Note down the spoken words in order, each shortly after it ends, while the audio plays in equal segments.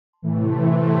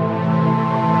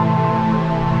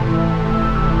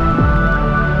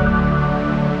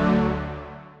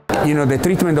you know, the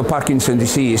treatment of Parkinson's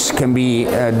disease can be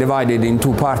divided in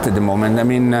two parts at the moment. I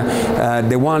mean,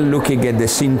 the one looking at the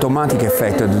symptomatic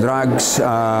effect of the drugs.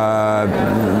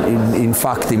 In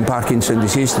fact, in Parkinson's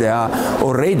disease, there are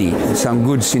already some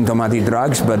good symptomatic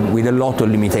drugs, but with a lot of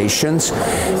limitations.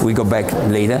 We go back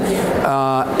later.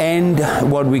 And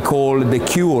what we call the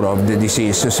cure of the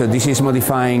disease, so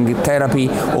disease-modifying therapy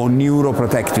or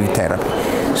neuroprotective therapy.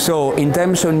 So in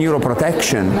terms of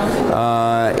neuroprotection,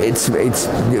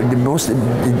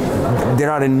 there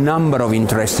are a number of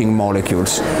interesting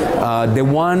molecules. The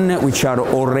one which are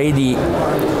already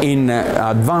in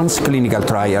advanced clinical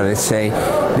trial, let's say,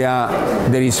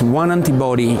 there is one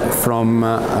antibody from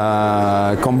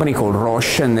a company called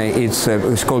Roche, and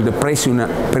it's called the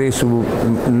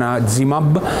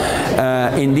Prasinezumab.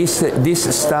 In this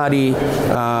study,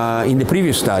 in the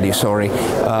previous study, sorry,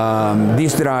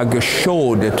 this drug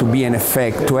showed to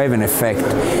have an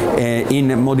effect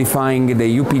in modifying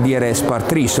the UPDRS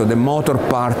Part III, so the motor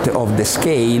part of the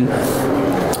scale.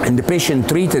 And the patient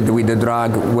treated with the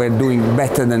drug were doing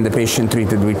better than the patient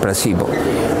treated with placebo.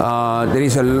 There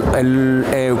is a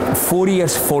 4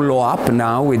 years follow-up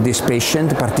now with this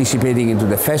patient participating into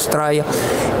the Phase trial,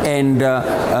 and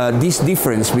this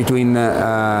difference between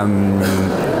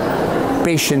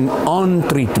patient on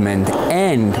treatment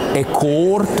and a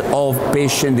cohort of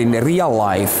patients in the real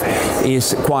life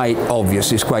is quite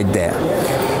obvious, is quite there.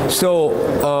 So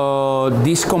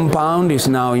this compound is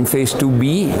now in Phase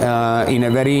IIb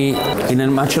in a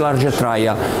much larger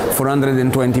trial,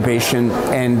 420 patients,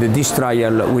 and this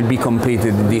trial will be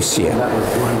completed this year.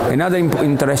 Another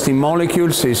interesting molecule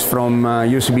is from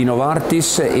UCB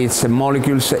Novartis. It's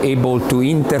molecules able to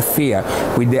interfere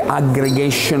with the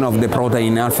aggregation of the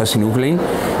protein α-synuclein.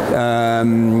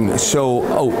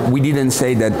 We didn't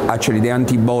say that actually the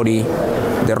antibody,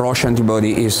 the Roche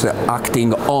antibody, is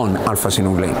acting on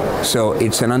α-synuclein. So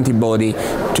it's an antibody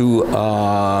to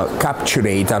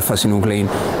capturate α-synuclein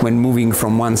when moving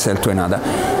from one cell to another.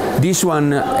 This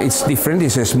one is different.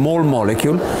 It's a small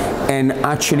molecule and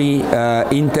actually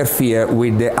interfere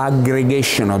with the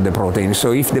aggregation of the protein.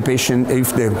 So if the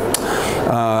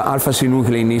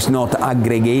α-synuclein is not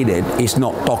aggregated, it's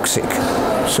not toxic.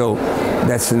 So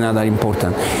that's another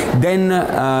important. Then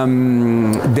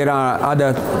there are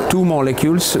other two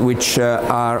molecules which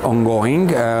are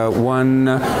ongoing. One,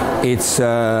 it's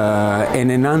an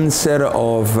enhancer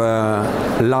of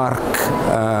LRRK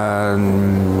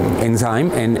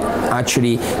enzyme, and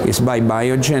actually it's by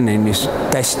Biogen and is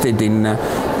tested in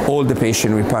all the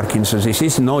patients with Parkinson's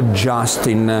disease, not just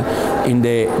in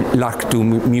the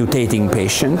LRRK2 mutating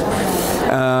patient.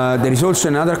 There is also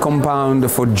another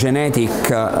compound for genetic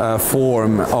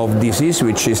form of disease,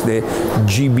 which is the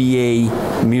GBA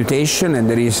mutation, and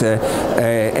there is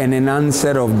an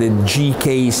enhancer of the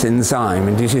GCase enzyme,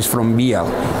 and this is from Bial,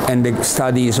 and the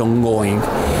study is ongoing.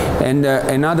 And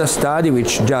another study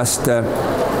which just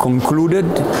concluded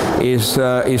is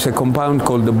a compound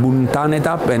called the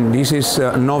buntanetap, and this is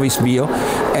Novis Bio,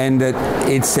 and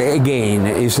it's again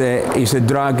is a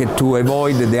drug to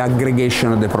avoid the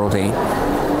aggregation of the protein.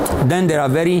 Then there are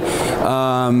very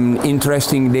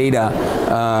interesting data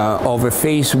of a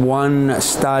Phase I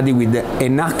study with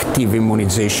an active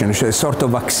immunization, which is a sort of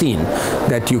vaccine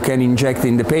that you can inject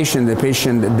in the patient. The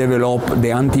patient develop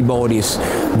the antibodies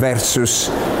versus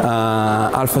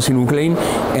α-synuclein,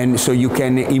 and so you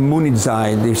can immunize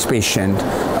this patient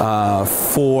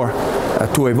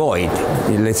to avoid,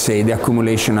 let's say, the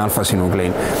accumulation of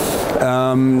α-synuclein.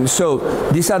 So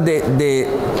these are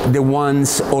the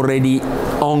ones already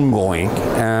ongoing,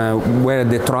 where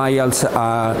the trials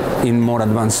are in more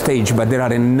advanced stage, but there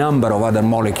are a number of other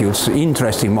molecules,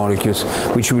 interesting molecules,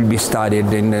 which will be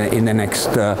studied in the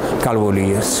next couple of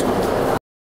years.